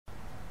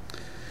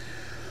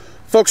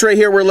folks, right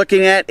here we're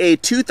looking at a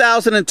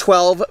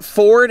 2012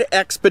 Ford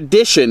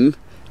Expedition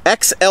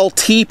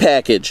XLT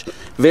package.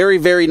 Very,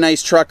 very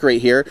nice truck right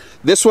here.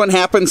 This one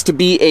happens to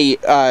be a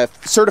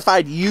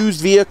certified used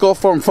vehicle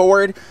from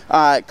Ford.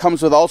 It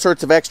comes with all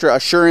sorts of extra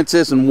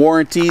assurances and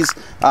warranties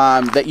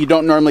that you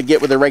don't normally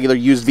get with a regular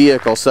used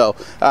vehicle. So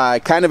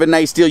kind of a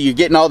nice deal. You're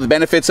getting all the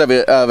benefits of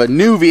a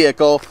new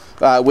vehicle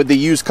with the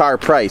used car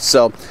price.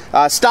 So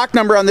stock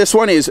number on this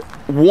one is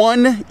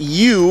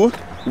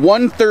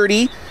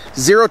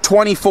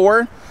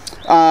 1U130024.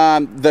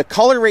 The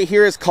color right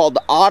here is called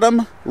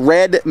Autumn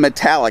Red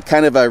Metallic,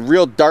 kind of a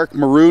real dark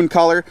maroon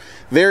color.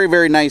 Very,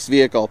 very nice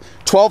vehicle.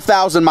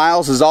 12,000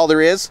 miles is all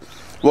there is.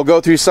 We'll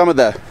go through some of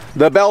the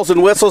bells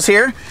and whistles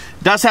here.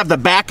 Does have the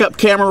backup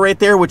camera right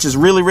there, which is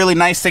really, really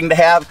nice thing to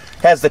have.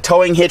 Has the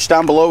towing hitch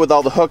down below with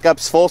all the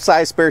hookups,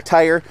 full-size spare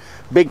tire,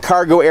 big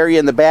cargo area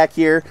in the back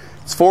here.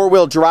 It's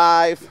four-wheel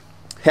drive.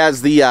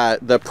 Has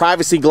the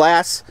privacy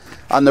glass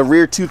on the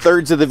rear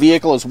 2/3 of the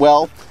vehicle as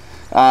well.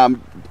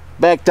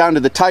 Back down to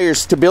the tires,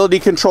 stability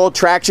control,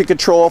 traction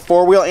control,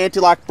 four-wheel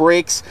anti-lock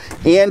brakes,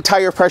 and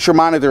tire pressure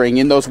monitoring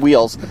in those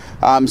wheels.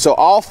 So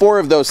all four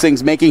of those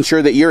things, making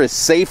sure that you're as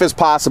safe as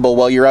possible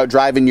while you're out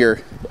driving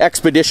your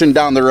Expedition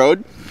down the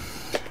road.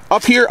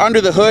 Up here under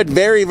the hood,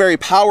 very, very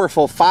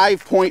powerful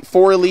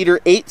 5.4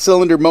 liter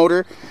 8-cylinder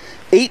motor.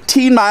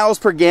 18 miles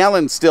per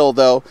gallon still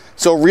though,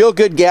 so real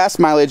good gas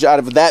mileage out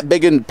of that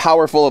big and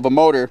powerful of a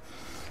motor.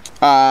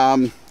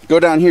 Go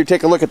down here,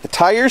 take a look at the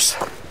tires.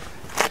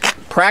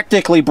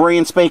 Practically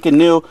brand spanking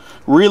new.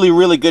 Really,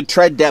 really good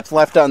tread depth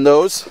left on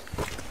those.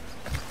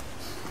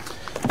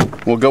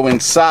 We'll go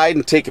inside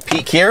and take a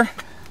peek here.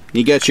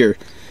 You got your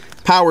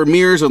power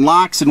mirrors and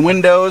locks and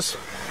windows.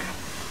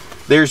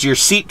 There's your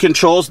seat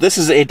controls.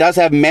 It does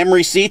have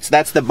memory seats.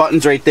 That's the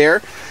buttons right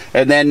there.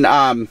 And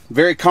then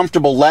very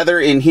comfortable leather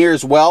in here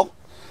as well.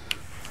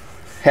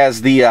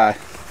 Has the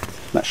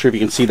not sure if you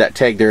can see that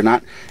tag there or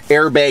not.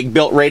 Airbag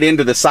built right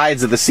into the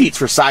sides of the seats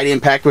for side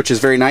impact, which is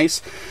very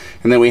nice.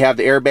 And then we have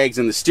the airbags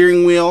in the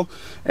steering wheel,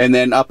 and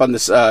then up on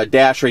this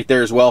dash right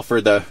there as well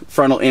for the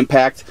frontal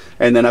impact,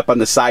 and then up on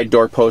the side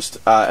door post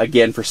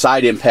again for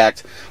side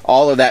impact.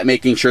 All of that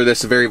making sure this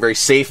is a very, very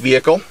safe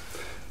vehicle.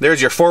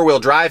 There's your four-wheel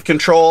drive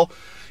control,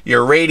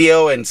 your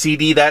radio and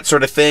CD, that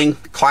sort of thing,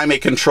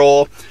 climate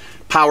control,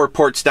 power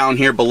ports down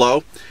here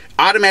below.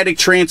 Automatic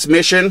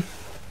transmission,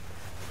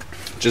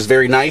 which is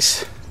very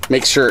nice.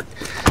 Make sure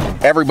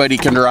everybody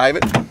can drive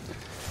it.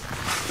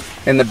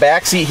 In the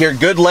back seat here,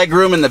 good leg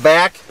room in the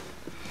back.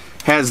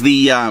 Has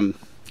the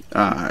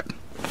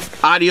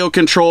audio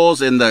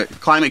controls and the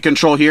climate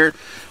control here.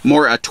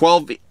 More a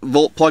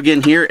 12-volt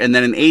plug-in here, and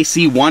then an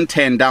AC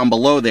 110 down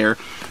below there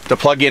to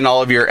plug in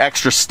all of your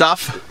extra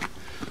stuff.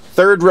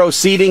 Third row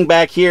seating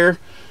back here.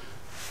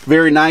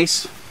 Very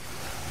nice.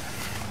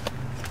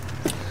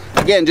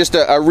 Again, just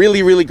a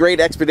really, really great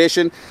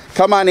Expedition.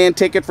 Come on in,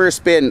 take it for a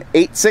spin.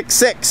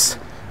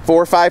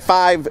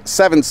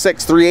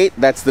 866-455-7638.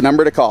 That's the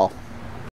number to call.